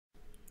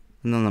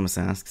Anonymous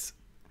asks,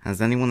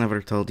 has anyone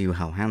ever told you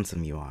how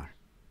handsome you are?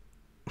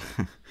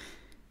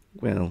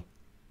 Well,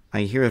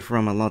 I hear it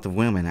from a lot of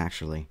women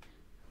actually.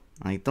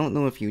 I don't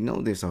know if you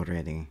know this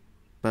already,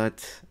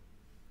 but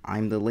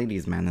I'm the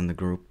ladies' man in the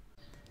group.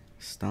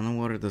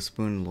 Stanowar the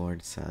Spoon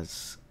Lord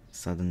says,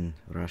 sudden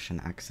Russian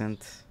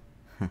accent.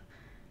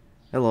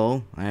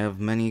 Hello, I have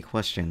many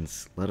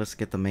questions. Let us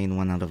get the main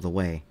one out of the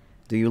way.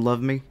 Do you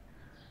love me?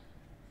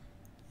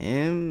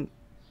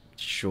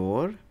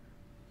 Sure,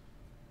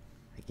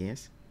 I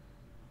guess.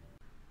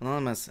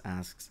 Anonymous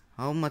asks,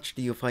 how much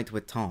do you fight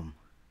with Tom?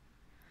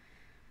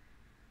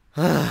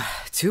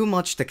 Too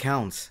much to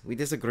count. We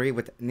disagree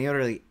with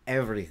nearly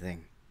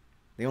everything.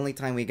 The only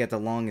time we get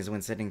along is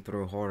when sitting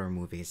through horror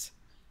movies.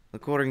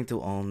 According to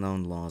all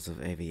known laws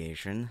of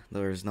aviation,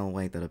 there is no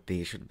way that a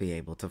bee should be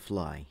able to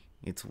fly.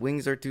 Its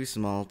wings are too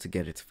small to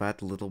get its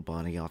fat little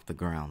body off the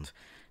ground.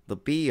 The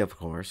bee, of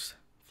course,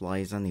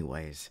 flies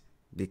anyways,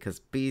 because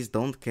bees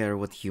don't care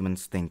what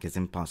humans think is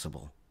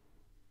impossible.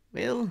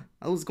 Well,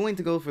 I was going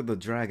to go for the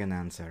dragon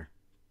answer,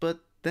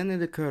 but then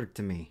it occurred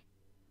to me.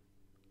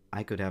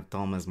 I could have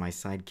Tom as my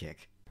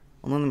sidekick.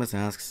 Anonymous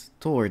asks,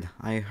 Tord,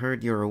 I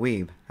heard you're a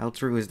weeb. How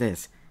true is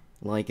this?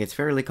 Like, it's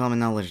fairly common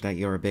knowledge that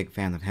you're a big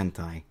fan of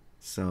hentai.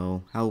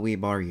 So, how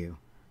weeb are you?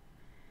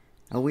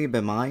 How weeb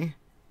am I?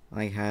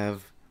 I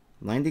have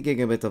 90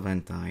 gigabit of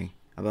hentai,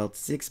 about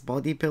 6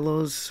 body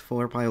pillows,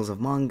 4 piles of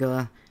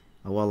manga,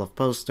 a wall of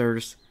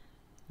posters.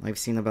 I've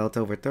seen about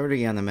over 30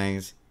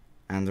 animes,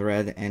 and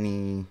read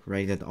any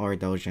rated R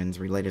doujins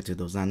related to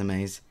those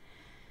animes.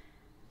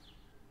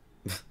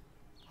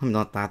 I'm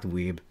not that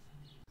weeb.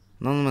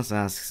 Anonymous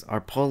asks,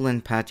 are Paul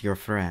and Pat your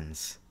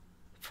friends?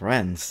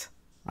 Friends?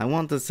 I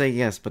want to say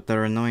yes, but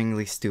they're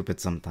annoyingly stupid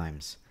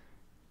sometimes.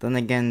 Then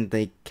again,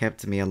 they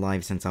kept me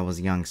alive since I was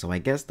young, so I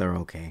guess they're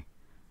okay.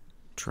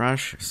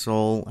 Trash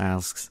Soul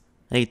asks,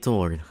 hey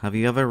Tord, have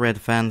you ever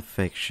read fan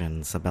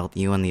fictions about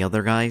you and the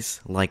other guys,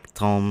 like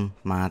Tom,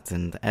 Matt,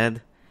 and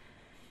Ed?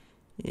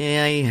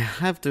 Yeah, I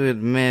have to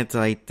admit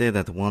I did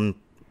at one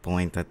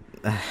point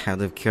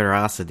out of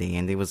curiosity,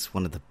 and it was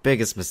one of the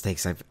biggest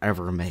mistakes I've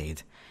ever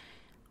made.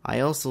 I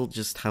also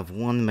just have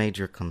one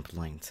major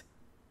complaint.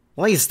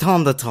 Why is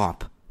Tom the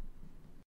top?